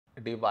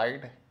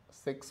divide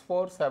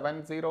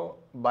 6470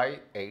 by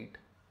 8.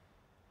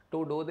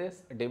 To do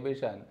this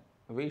division,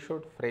 we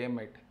should frame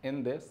it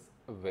in this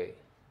way.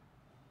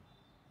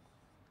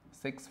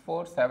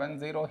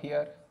 6470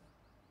 here,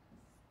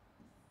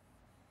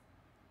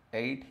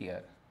 8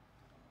 here.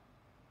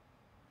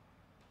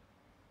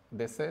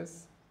 This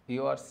is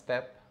your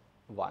step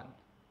 1.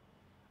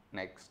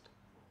 Next,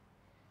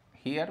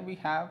 here we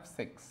have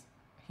 6,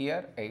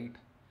 here 8,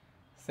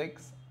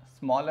 6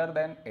 smaller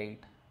than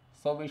 8.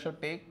 So we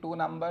should take two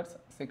numbers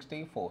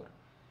 64.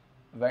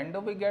 When do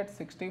we get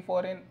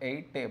 64 in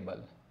 8 table?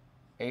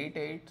 8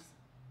 8s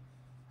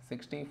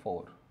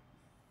 64.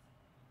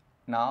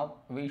 Now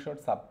we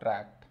should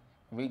subtract.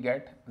 We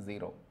get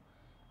 0.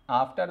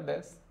 After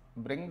this,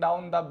 bring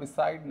down the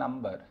beside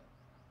number.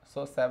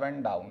 So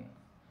 7 down.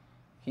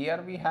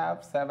 Here we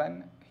have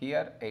 7,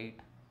 here 8.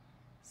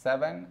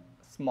 7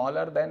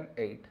 smaller than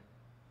 8.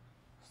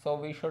 So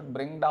we should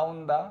bring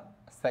down the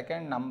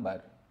second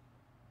number.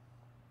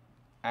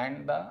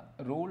 And the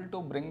rule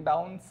to bring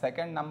down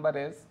second number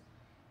is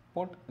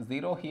put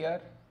 0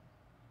 here,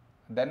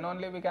 then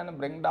only we can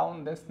bring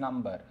down this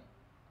number.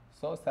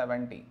 So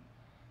 70.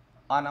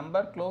 A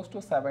number close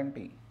to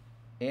 70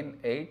 in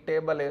 8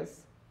 table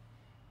is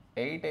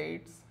 8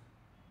 8s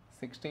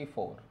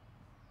 64.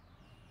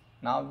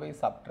 Now we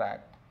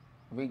subtract,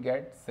 we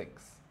get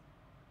 6.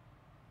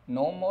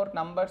 No more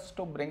numbers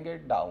to bring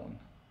it down.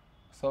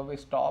 So we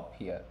stop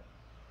here.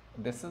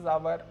 This is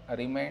our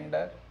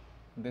remainder,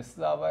 this is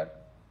our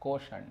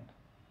quotient.